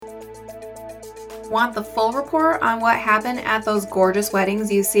Want the full report on what happened at those gorgeous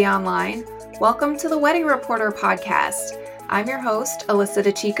weddings you see online? Welcome to the Wedding Reporter podcast. I'm your host, Alyssa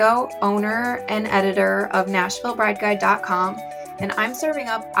DeChico, owner and editor of NashvilleBrideGuide.com, and I'm serving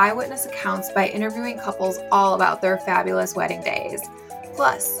up eyewitness accounts by interviewing couples all about their fabulous wedding days.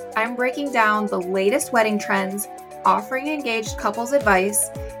 Plus, I'm breaking down the latest wedding trends, offering engaged couples advice,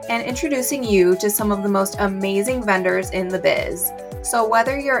 and introducing you to some of the most amazing vendors in the biz. So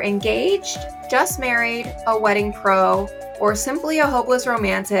whether you're engaged, just married, a wedding pro, or simply a hopeless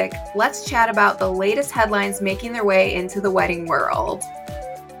romantic, let's chat about the latest headlines making their way into the wedding world.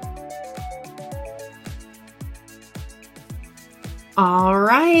 All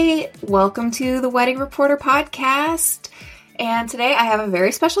right, welcome to the Wedding Reporter podcast. And today I have a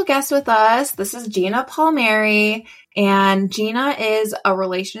very special guest with us. This is Gina Palmeri, and Gina is a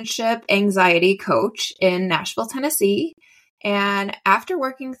relationship anxiety coach in Nashville, Tennessee. And after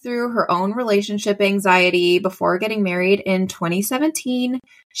working through her own relationship anxiety before getting married in 2017,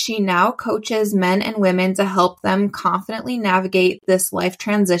 she now coaches men and women to help them confidently navigate this life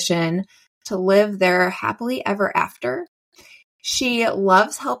transition to live their happily ever after. She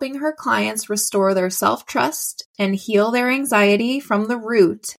loves helping her clients restore their self-trust and heal their anxiety from the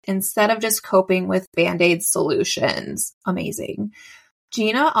root instead of just coping with Band-Aid solutions. Amazing.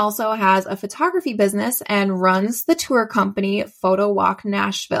 Gina also has a photography business and runs the tour company Photo Walk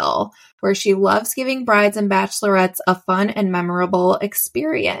Nashville, where she loves giving brides and bachelorettes a fun and memorable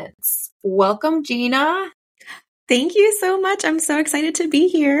experience. Welcome, Gina. Thank you so much. I'm so excited to be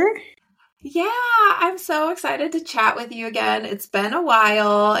here. Yeah, I'm so excited to chat with you again. It's been a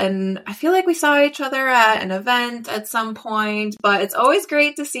while, and I feel like we saw each other at an event at some point, but it's always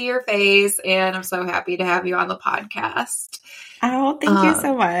great to see your face, and I'm so happy to have you on the podcast. Oh, thank you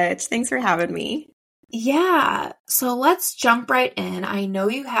so much. Thanks for having me. Yeah, so let's jump right in. I know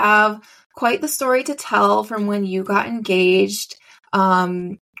you have quite the story to tell from when you got engaged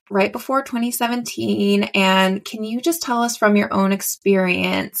right before 2017, and can you just tell us from your own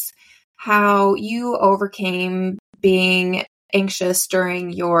experience how you overcame being anxious during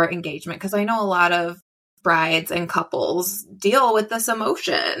your engagement? Because I know a lot of brides and couples deal with this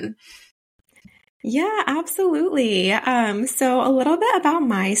emotion. Yeah, absolutely. So a little bit about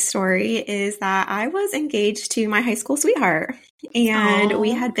my story is that I was engaged to my high school sweetheart, and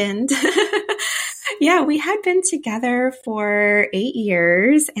we had been together for 8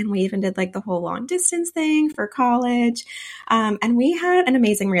 years, and we even did like the whole long distance thing for college. And we had an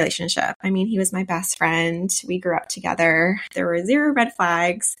amazing relationship. I mean, he was my best friend. We grew up together. There were zero red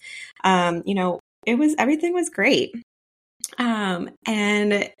flags. Everything was great.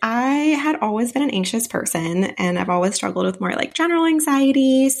 And I had always been an anxious person, and I've always struggled with more like general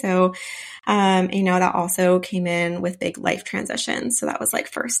anxiety. So, that also came in with big life transitions. So that was like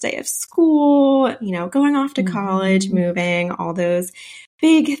first day of school, going off to college, moving, all those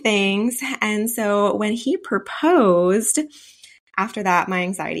big things. And so when he proposed, after that, my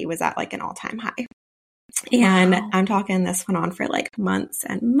anxiety was at like an all-time high. And wow. I'm talking, this went on for like months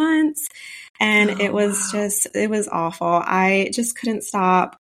and months. And it was awful. I just couldn't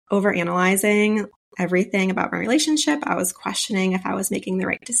stop overanalyzing everything about my relationship. I was questioning if I was making the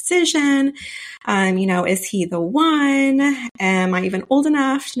right decision. Is he the one? Am I even old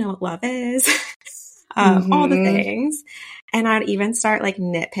enough to know what love is? All the things. And I'd even start like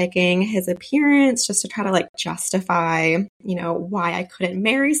nitpicking his appearance just to try to like justify, why I couldn't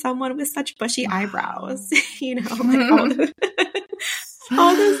marry someone with such bushy eyebrows, like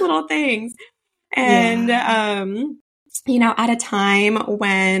all those little things. And, at a time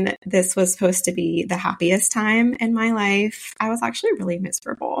when this was supposed to be the happiest time in my life, I was actually really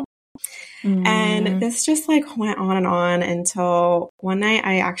miserable. And this just like went on until one night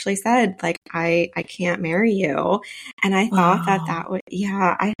I actually said, like, I can't marry you. And I thought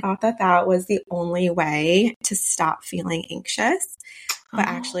I thought that was the only way to stop feeling anxious. But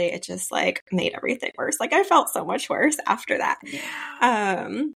actually it just like made everything worse. Like I felt so much worse after that. Yeah.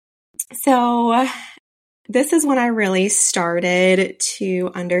 So this is when I really started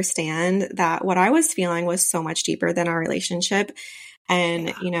to understand that what I was feeling was so much deeper than our relationship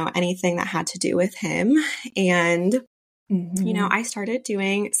and, anything that had to do with him. And, I started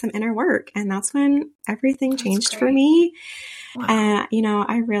doing some inner work, and that's when everything changed for me. Wow.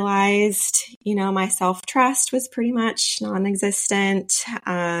 I realized, my self-trust was pretty much non-existent,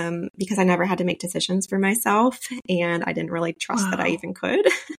 because I never had to make decisions for myself, and I didn't really trust that I even could.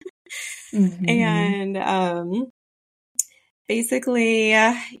 And, basically,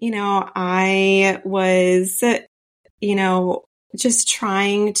 I was, just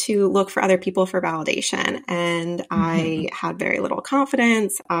trying to look for other people for validation. And I had very little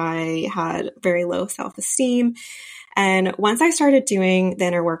confidence. I had very low self-esteem. And once I started doing the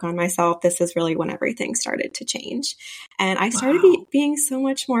inner work on myself, this is really when everything started to change. And I started being so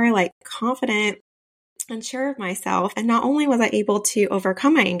much more like confident and sure of myself. And not only was I able to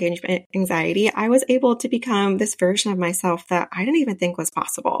overcome my engagement anxiety, I was able to become this version of myself that I didn't even think was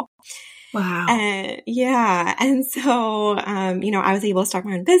possible. Wow. And yeah. And so, I was able to start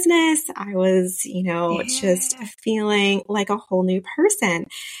my own business. I was, just feeling like a whole new person.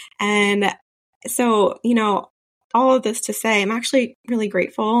 And so, all of this to say, I'm actually really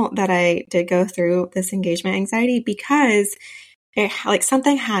grateful that I did go through this engagement anxiety, because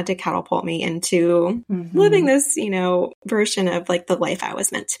something had to catapult me into living this, version of like the life I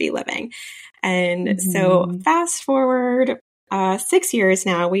was meant to be living. And so fast forward 6 years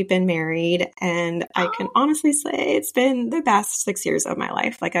now, we've been married, and I can honestly say it's been the best 6 years of my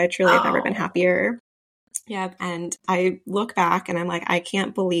life. Like I truly have never been happier. Yeah. And I look back and I'm like, I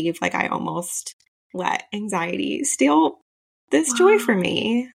can't believe like I almost let anxiety steal this joy from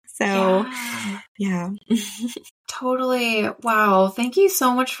me. So yeah. Totally. Wow. Thank you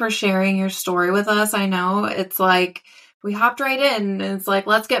so much for sharing your story with us. I know it's like we hopped right in, and it's like,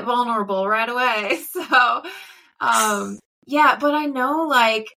 let's get vulnerable right away. So, yeah, but I know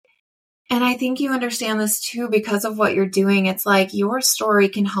like, and I think you understand this too, because of what you're doing. It's like your story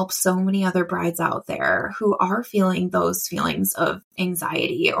can help so many other brides out there who are feeling those feelings of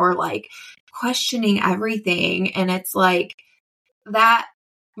anxiety or like questioning everything. And it's like that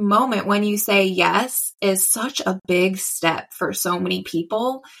moment when you say yes is such a big step for so many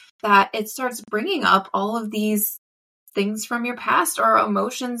people that it starts bringing up all of these things from your past or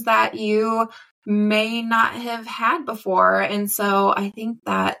emotions that you may not have had before. And so I think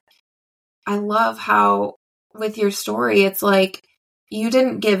that I love how with your story, it's like you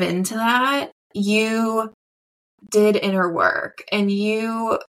didn't give in to that. You did inner work and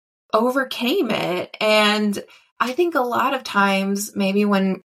you overcame it. And I think a lot of times, maybe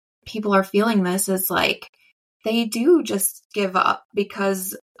when people are feeling this, it's like they do just give up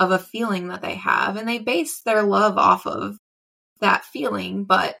because of a feeling that they have, and they base their love off of that feeling.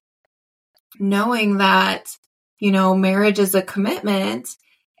 But knowing that, marriage is a commitment,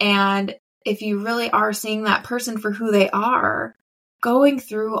 and if you really are seeing that person for who they are, going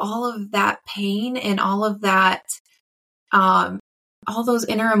through all of that pain and all of that, all those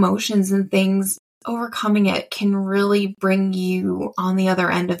inner emotions and things, overcoming it can really bring you on the other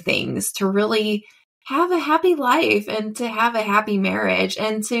end of things to really have a happy life and to have a happy marriage,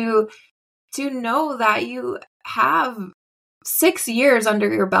 and to know that you have 6 years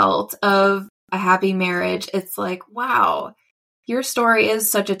under your belt of a happy marriage. It's like, wow, your story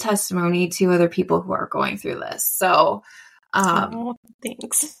is such a testimony to other people who are going through this. So,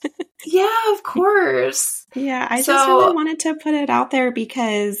 thanks. Yeah, of course. Yeah, I just really wanted to put it out there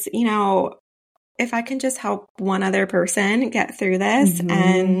because, if I can just help one other person get through this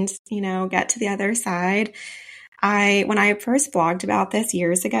and, get to the other side. When I first blogged about this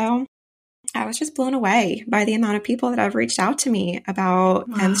years ago, I was just blown away by the amount of people that have reached out to me about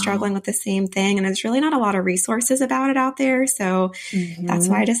them struggling with the same thing. And there's really not a lot of resources about it out there. So that's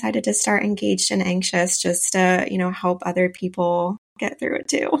why I decided to start Engaged and Anxious, just to, help other people get through it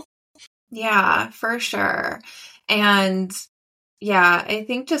too. Yeah, for sure. And yeah, I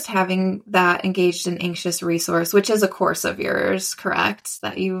think just having that Engaged and Anxious resource, which is a course of yours, correct,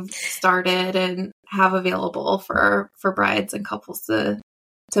 that you've started and have available for brides and couples to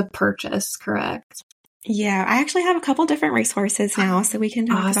purchase, correct? Yeah, I actually have a couple different resources now, so we can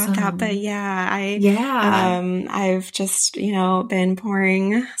talk about that. But I've just, been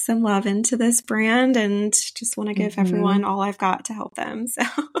pouring some love into this brand and just want to give everyone all I've got to help them. So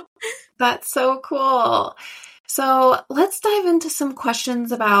that's so cool. So let's dive into some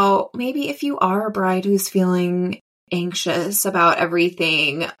questions about maybe if you are a bride who's feeling anxious about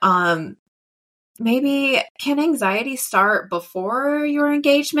everything, maybe can anxiety start before your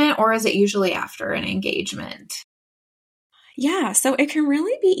engagement, or is it usually after an engagement? Yeah, so it can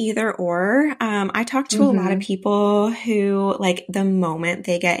really be either or. I talk to a lot of people who, like, the moment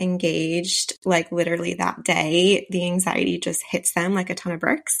they get engaged, like literally that day, the anxiety just hits them like a ton of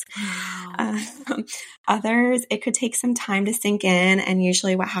bricks. Wow. Others, it could take some time to sink in. And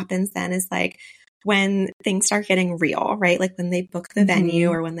usually what happens then is like when things start getting real, right? Like when they book the venue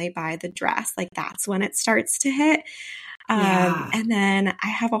or when they buy the dress, like that's when it starts to hit. And then I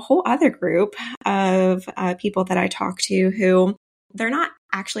have a whole other group of people that I talk to who they're not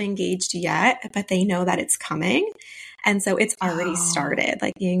actually engaged yet, but they know that it's coming. And so it's already started.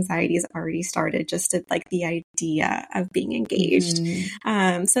 Like the anxiety has already started just at like the idea of being engaged.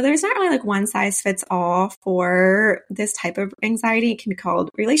 So there's not really like one size fits all for this type of anxiety. It can be called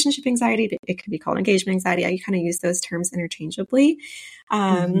relationship anxiety. It can be called engagement anxiety. I kind of use those terms interchangeably.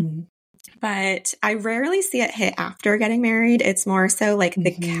 But I rarely see it hit after getting married. It's more so like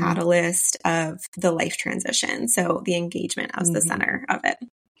the catalyst of the life transition. So the engagement as the center of it.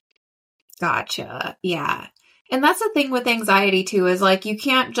 Gotcha. Yeah. And that's the thing with anxiety too, is like, you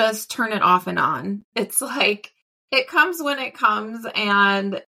can't just turn it off and on. It's like, it comes when it comes,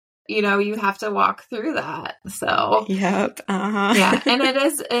 and, you know, you have to walk through that. So, yep. Yeah. And it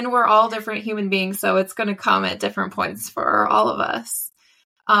is, and we're all different human beings. So it's going to come at different points for all of us.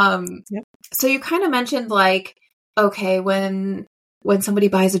 So you kind of mentioned like, okay, when somebody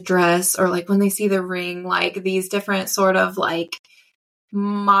buys a dress, or like when they see the ring, like these different sort of like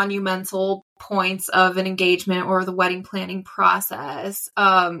monumental points of an engagement or the wedding planning process.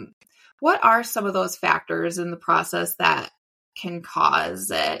 What are some of those factors in the process that can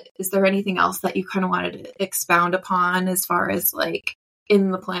cause it? Is there anything else that you kind of wanted to expound upon as far as like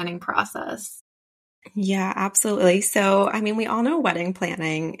in the planning process? Yeah, absolutely. So, I mean, we all know wedding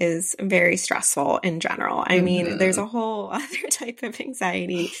planning is very stressful in general. I mean, there's a whole other type of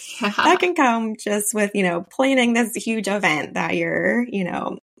anxiety that can come just with, you know, planning this huge event that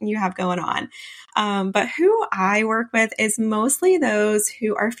you have going on. But who I work with is mostly those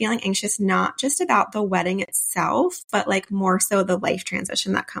who are feeling anxious, not just about the wedding itself, but like more so the life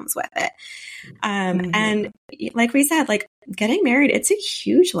transition that comes with it. And like we said, like getting married, it's a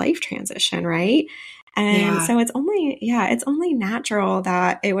huge life transition, right? And so it's only natural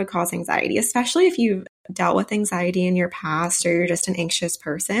that it would cause anxiety, especially if you've dealt with anxiety in your past or you're just an anxious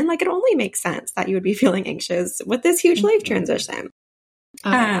person. Like it only makes sense that you would be feeling anxious with this huge life transition.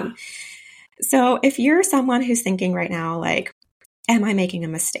 So if you're someone who's thinking right now, like, am I making a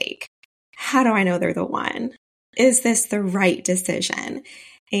mistake? How do I know they're the one? Is this the right decision?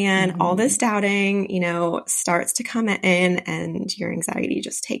 And all this doubting, you know, starts to come in and your anxiety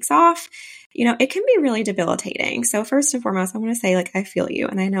just takes off. You know, it can be really debilitating. So first and foremost, I want to say, like, I feel you.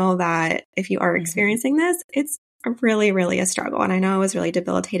 And I know that if you are experiencing this, it's really, really a struggle. And I know it was really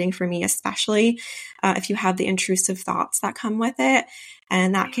debilitating for me, especially if you have the intrusive thoughts that come with it.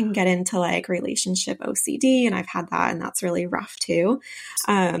 And that can get into like relationship OCD. And I've had that, and that's really rough too.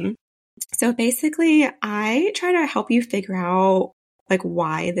 So basically, I try to help you figure out like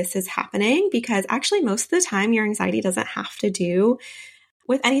why this is happening, because actually most of the time your anxiety doesn't have to do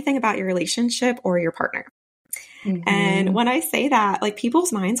with anything about your relationship or your partner. And when I say that, like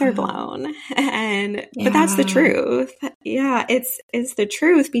people's minds are blown, but that's the truth. Yeah, it's the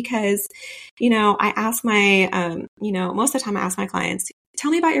truth, because, you know, I ask my, most of the time I ask my clients,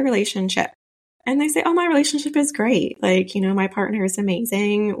 tell me about your relationship. And they say, oh, my relationship is great. Like, you know, my partner is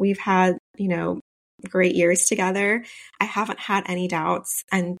amazing. We've had, you know, great years together. I haven't had any doubts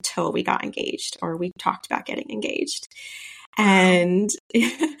until we got engaged, or we talked about getting engaged. And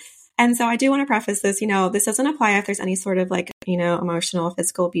so I do want to preface this, you know, this doesn't apply if there's any sort of like, you know, emotional,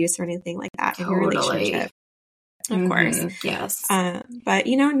 physical abuse or anything like that in your relationship. Of course. Yes. But,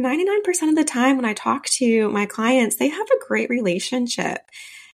 you know, 99% of the time when I talk to my clients, they have a great relationship.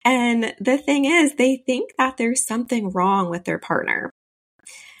 And the thing is, they think that there's something wrong with their partner.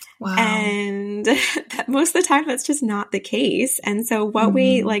 Wow. And most of the time, that's just not the case. And so what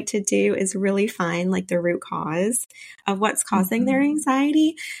we like to do is really find like the root cause of what's causing their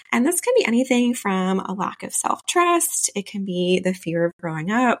anxiety. And this can be anything from a lack of self-trust. It can be the fear of growing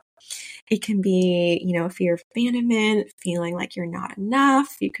up. It can be, you know, fear of abandonment, feeling like you're not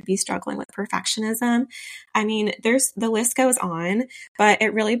enough. You could be struggling with perfectionism. I mean, the list goes on, but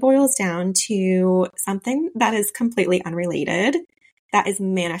it really boils down to something that is completely unrelated, that is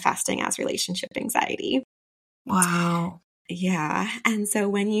manifesting as relationship anxiety. Wow. Yeah. And so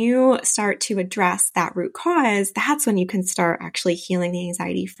when you start to address that root cause, that's when you can start actually healing the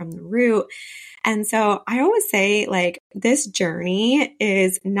anxiety from the root. And so I always say, like, this journey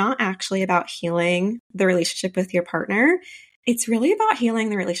is not actually about healing the relationship with your partner. It's really about healing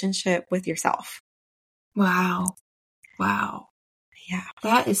the relationship with yourself. Wow. Wow. Yeah.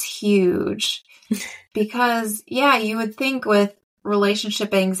 That is huge. Because, yeah, you would think with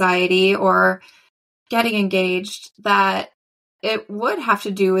relationship anxiety or getting engaged that it would have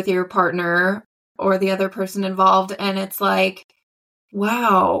to do with your partner or the other person involved. And it's like,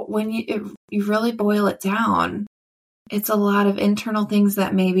 wow, when you really boil it down, it's a lot of internal things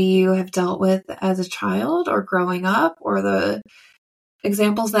that maybe you have dealt with as a child or growing up, or the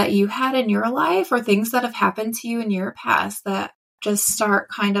examples that you had in your life, or things that have happened to you in your past that just start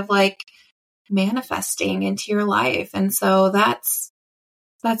kind of like manifesting into your life. And so that's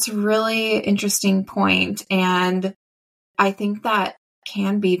really interesting point. And I think that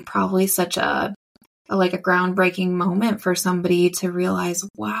can be probably such a like a groundbreaking moment for somebody to realize,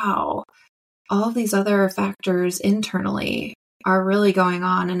 wow, all of these other factors internally are really going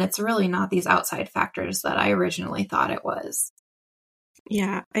on. And it's really not these outside factors that I originally thought it was.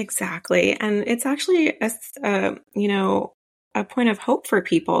 Yeah, exactly. And it's actually a point of hope for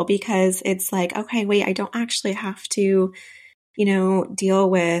people, because it's like, okay, wait, I don't actually have to, deal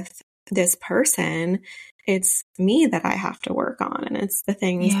with this person. It's me that I have to work on. And it's the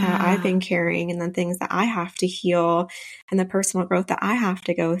things that I've been carrying and the things that I have to heal and the personal growth that I have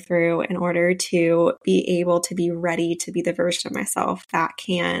to go through in order to be able to be ready to be the version of myself that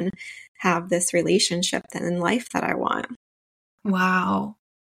can have this relationship and life that I want. Wow.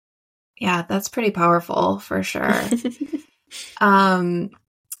 Yeah, that's pretty powerful for sure.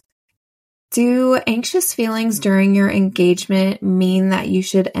 Do anxious feelings during your engagement mean that you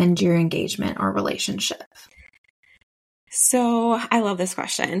should end your engagement or relationship? So I love this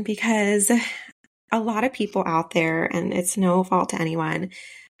question, because a lot of people out there, and it's no fault to anyone,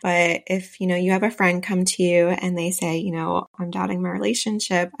 but if, you have a friend come to you and they say, I'm doubting my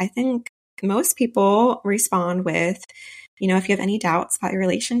relationship, I think most people respond with, if you have any doubts about your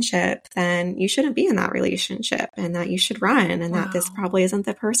relationship, then you shouldn't be in that relationship, and that you should run, and that this probably isn't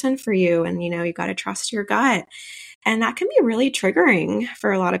the person for you. And, you got to trust your gut. And that can be really triggering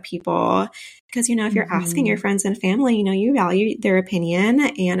for a lot of people, because, if you're asking your friends and family, you value their opinion.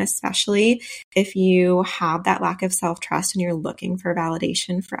 And especially if you have that lack of self-trust and you're looking for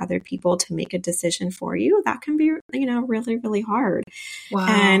validation for other people to make a decision for you, that can be, really, really hard. Wow.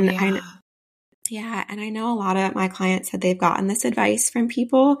 And and I know a lot of my clients said they've gotten this advice from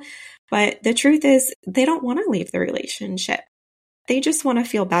people, but the truth is they don't want to leave the relationship. They just want to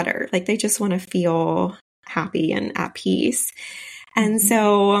feel better. Like they just want to feel happy and at peace. And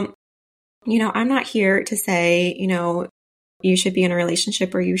so, I'm not here to say, you should be in a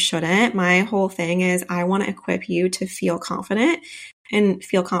relationship or you shouldn't. My whole thing is I want to equip you to feel confident and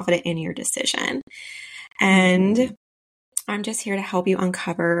feel confident in your decision. And I'm just here to help you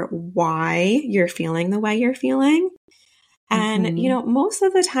uncover why you're feeling the way you're feeling. And, most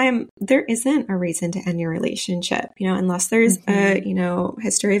of the time there isn't a reason to end your relationship, unless there's a,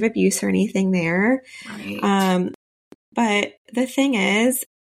 history of abuse or anything there. Right. But the thing is,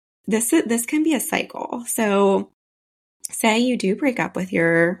 this can be a cycle. So say you do break up with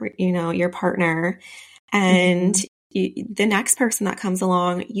your partner, and the next person that comes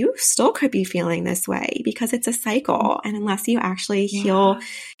along, you still could be feeling this way, because it's a cycle. And unless you actually heal,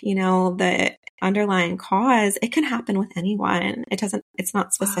 the underlying cause, it can happen with anyone. It's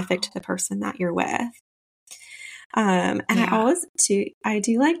not specific to the person that you're with. And I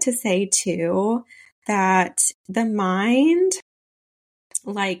do like to say too, that the mind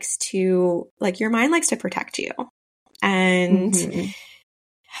likes to protect you, and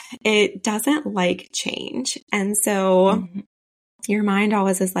it doesn't like change. And so your mind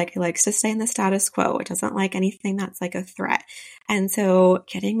always is like, it likes to stay in the status quo. It doesn't like anything that's like a threat. And so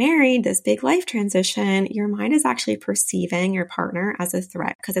getting married, this big life transition, your mind is actually perceiving your partner as a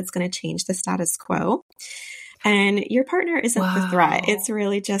threat, because it's going to change the status quo. And your partner isn't the threat. It's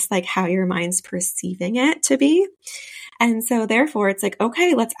really just like how your mind's perceiving it to be. And so therefore it's like,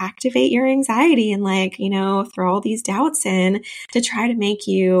 okay, let's activate your anxiety and throw all these doubts in to try to make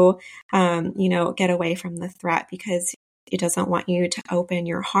you, get away from the threat, because it doesn't want you to open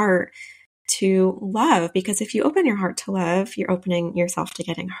your heart to love. Because if you open your heart to love, you're opening yourself to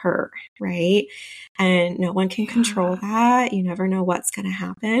getting hurt, right? And no one can control that. You never know what's going to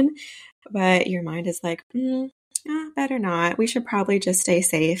happen. But your mind is like, better not. We should probably just stay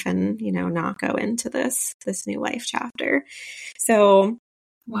safe and, not go into this new life chapter. So,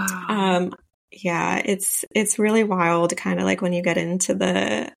 it's really wild, kind of like when you get into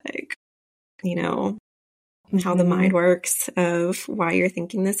the, how the mind works of why you're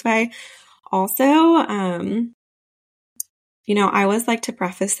thinking this way. Also, I always like to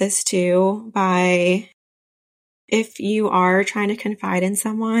preface this too by, if you are trying to confide in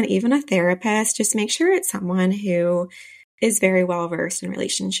someone, even a therapist, just make sure it's someone who is very well versed in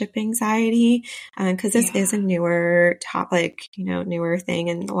relationship anxiety, because this is a newer topic, newer thing,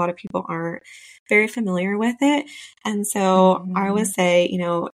 and a lot of people aren't very familiar with it. And so I always say,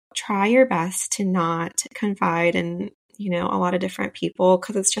 try your best to not confide in, a lot of different people,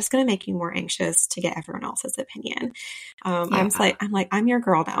 because it's just going to make you more anxious to get everyone else's opinion. I'm your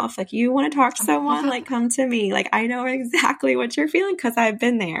girl now. If like you want to talk to someone, like come to me. Like I know exactly what you're feeling because I've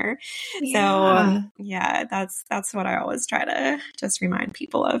been there. Yeah. So that's what I always try to just remind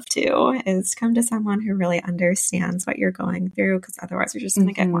people of too, is come to someone who really understands what you're going through, because otherwise you're just going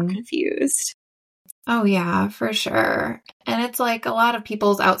to get more confused. Oh yeah, for sure. And it's like a lot of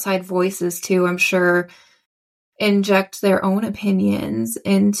people's outside voices too, I'm sure, inject their own opinions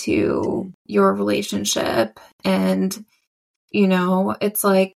into your relationship. And, it's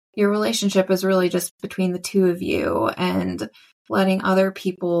like your relationship is really just between the two of you, and letting other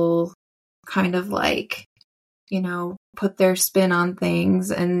people kind of like, put their spin on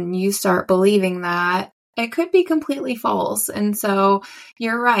things, and you start believing that it could be completely false. And so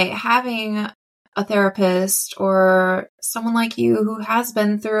you're right, having a therapist or someone like you who has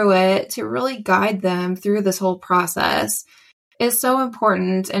been through it to really guide them through this whole process is so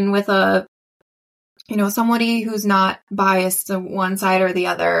important. And with somebody who's not biased to one side or the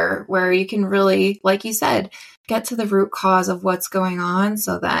other, where you can really, like you said, get to the root cause of what's going on.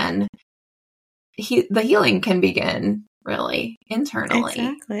 So then the healing can begin really internally.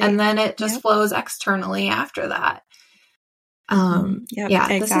 Exactly. And then it just flows externally after that.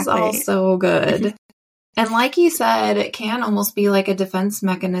 Exactly. This is all so good. And like you said, it can almost be like a defense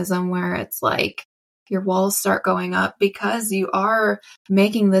mechanism where it's like your walls start going up because you are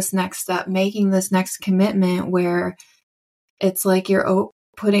making this next step, making this next commitment, where it's like you're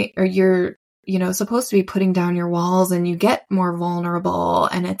supposed to be putting down your walls, and you get more vulnerable.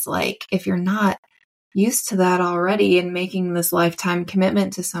 And it's like, if you're not used to that already and making this lifetime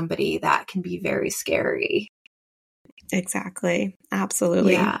commitment to somebody, that can be very scary. Exactly.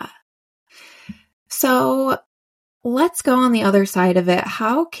 Absolutely. Yeah. So let's go on the other side of it.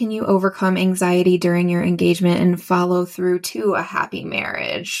 How can you overcome anxiety during your engagement and follow through to a happy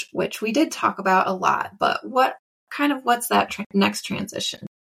marriage, which we did talk about a lot, but what's that next transition?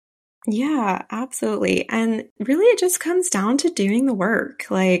 Yeah, absolutely. And really it just comes down to doing the work.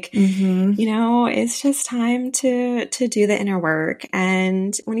 Like, it's just time to do the inner work.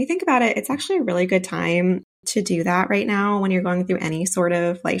 And when you think about it, it's actually a really good time to do that right now when you're going through any sort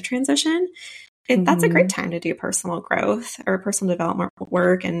of life transition. That's a great time to do personal growth or personal development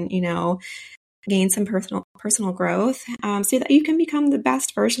work, and, gain some personal growth, so that you can become the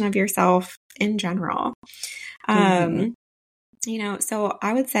best version of yourself in general. So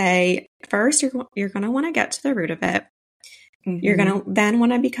I would say first, you're going to want to get to the root of it. You're going to then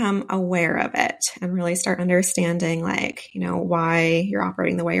want to become aware of it and really start understanding, like, why you're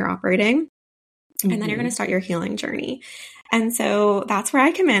operating the way you're operating. And then you're going to start your healing journey. And so that's where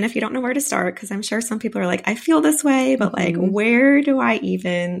I come in if you don't know where to start, because I'm sure some people are like, I feel this way, but like, where do I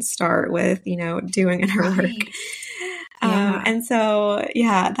even start with, doing inner work? And so,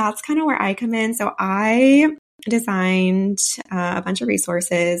 that's kind of where I come in. So I designed a bunch of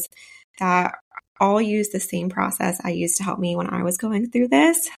resources that all use the same process I used to help me when I was going through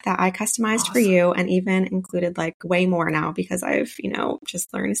this, that I customized for you, and even included like way more now, because I've,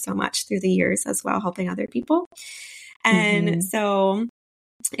 just learned so much through the years as well, helping other people. And so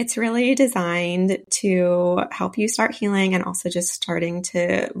it's really designed to help you start healing, and also just starting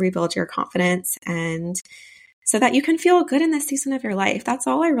to rebuild your confidence, and so that you can feel good in this season of your life. That's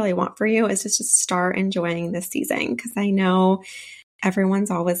all I really want for you, is just to start enjoying this season. Because I know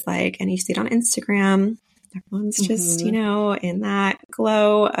everyone's always like, and you see it on Instagram, everyone's just, in that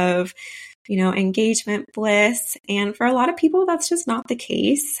glow of, engagement bliss. And for a lot of people, that's just not the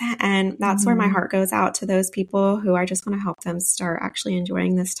case. And that's where my heart goes out to those people who I just want to help them start actually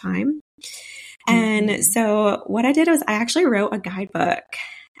enjoying this time. And so what I did was I actually wrote a guidebook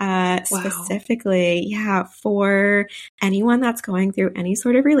specifically, for anyone that's going through any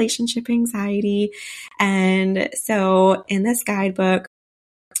sort of relationship anxiety. And so in this guidebook,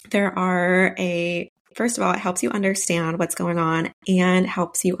 first of all, it helps you understand what's going on and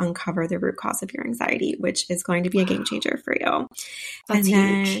helps you uncover the root cause of your anxiety, which is going to be a game changer for you. That's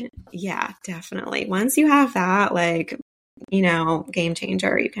huge. Yeah, definitely. Once you have that, game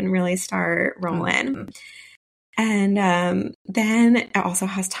changer, you can really start rolling. And then it also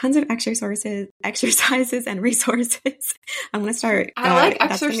has tons of exercises and resources. I'm going to start. I like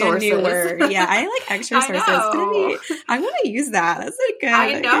exercises. New word. Yeah, I like exercises. I'm going to use that. That's a good.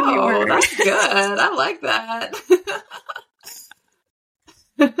 I know. Good new word. That's good. I like that.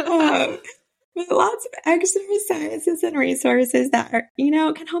 Lots of exercises and resources that are,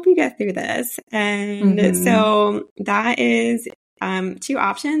 can help you get through this. And so that is 2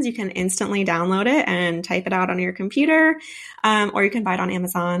 options. You can instantly download it and type it out on your computer, or you can buy it on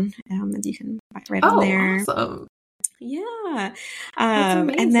Amazon. You can buy it right on there. Awesome. Yeah. That's And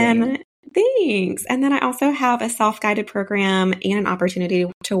amazing. then thanks. And then I also have a self-guided program and an opportunity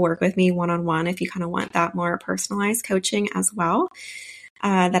to work with me one-on-one if you kind of want that more personalized coaching as well.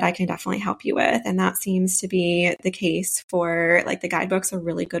 That I can definitely help you with. And that seems to be the case for like the guidebook's a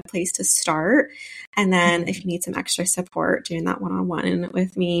really good place to start. And then if you need some extra support, doing that one-on-one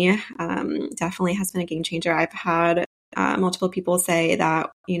with me definitely has been a game changer. I've had multiple people say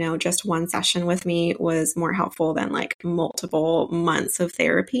that, just one session with me was more helpful than like multiple months of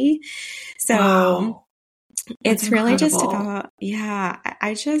therapy. So Wow. That's it's really just incredible. about,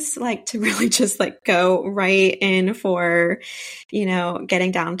 I just like to really just like go right in for,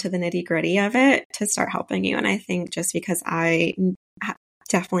 getting down to the nitty gritty of it to start helping you. And I think just because I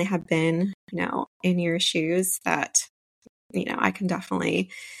definitely have been, in your shoes that, I can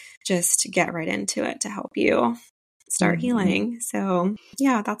definitely just get right into it to help you start healing. So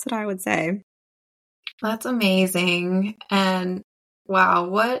yeah, that's what I would say. That's amazing. And wow,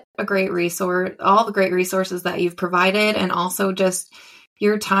 what a great resource. All the great resources that you've provided, and also just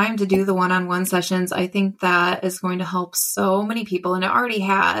your time to do the one-on-one sessions. I think that is going to help so many people, and it already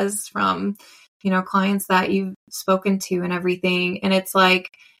has from, clients that you've spoken to and everything. And it's like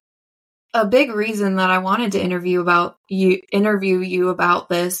a big reason that I wanted to interview you about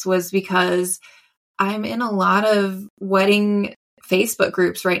this was because I'm in a lot of wedding Facebook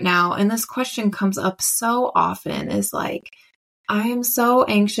groups right now. And this question comes up so often is like, I am so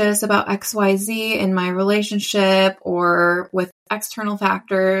anxious about XYZ in my relationship or with external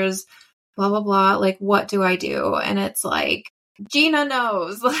factors, blah, blah, blah. Like, what do I do? And it's like, Gina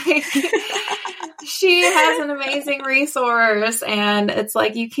knows, like, she has an amazing resource. And it's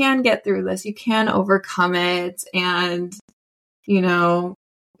like, you can get through this, you can overcome it. And,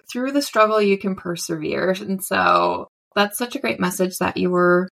 through the struggle, you can persevere. And so that's such a great message that you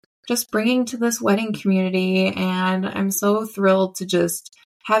were just bringing to this wedding community. And I'm so thrilled to just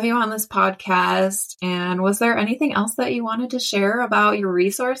have you on this podcast. And was there anything else that you wanted to share about your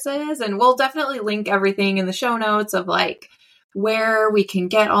resources? And we'll definitely link everything in the show notes of like where we can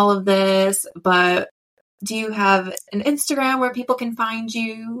get all of this. But do you have an Instagram where people can find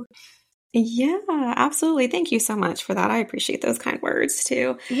you? Yeah, absolutely. Thank you so much for that. I appreciate those kind words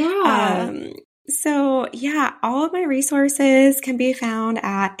too. Yeah. So yeah, all of my resources can be found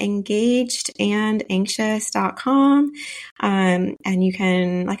at engagedandanxious.com. And you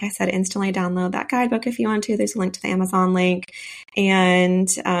can, like I said, instantly download that guidebook if you want to. There's a link to the Amazon link. And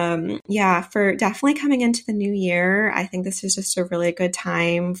for definitely coming into the new year, I think this is just a really good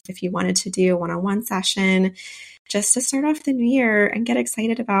time if you wanted to do a one-on-one session just to start off the new year and get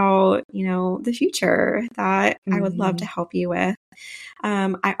excited about, the future that I would love to help you with.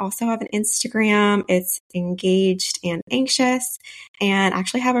 I also have an Instagram. It's engaged and anxious, and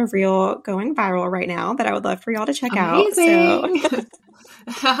actually have a reel going viral right now that I would love for y'all to check out. So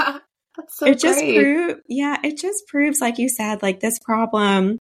that's so it just great. it just proves, like you said, like this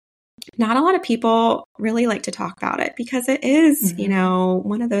problem, not a lot of people really like to talk about it because it is,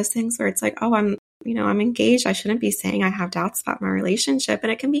 one of those things where it's like, oh, I'm engaged. I shouldn't be saying I have doubts about my relationship.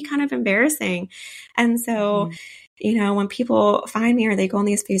 And it can be kind of embarrassing. And so, when people find me or they go in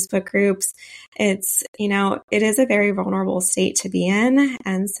these Facebook groups, it's, it is a very vulnerable state to be in.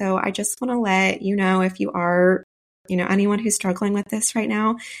 And so I just want to let you know, if you are, anyone who's struggling with this right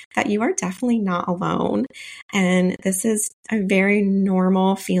now, that you are definitely not alone. And this is a very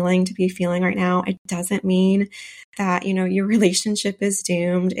normal feeling to be feeling right now. It doesn't mean that, your relationship is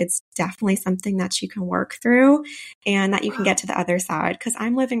doomed. It's definitely something that you can work through and that you can get to the other side, because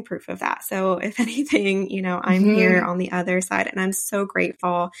I'm living proof of that. So if anything, I'm here on the other side, and I'm so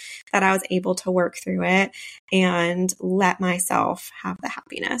grateful that I was able to work through it and let myself have the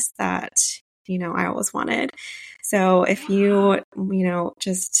happiness that, I always wanted. So if you,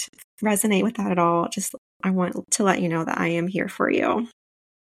 just resonate with that at all, I want to let you know that I am here for you.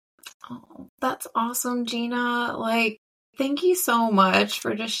 Oh, that's awesome, Gina. Like, thank you so much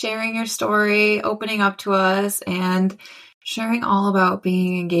for just sharing your story, opening up to us, and sharing all about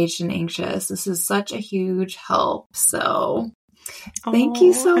being engaged and anxious. This is such a huge help. So thank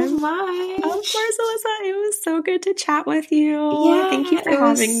you so much. Of course, Alyssa. It was so good to chat with you. Yeah, thank you for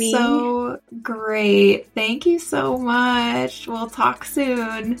having me. So great. Thank you so much. We'll talk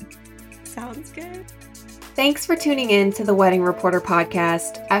soon. Sounds good. Thanks for tuning in to the Wedding Reporter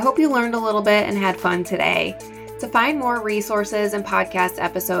podcast. I hope you learned a little bit and had fun today. To find more resources and podcast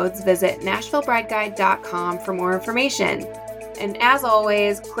episodes, visit NashvilleBrideGuide.com for more information. And as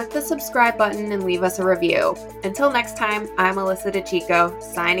always, click the subscribe button and leave us a review. Until next time, I'm Alyssa DeChico,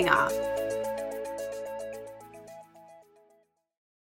 signing off.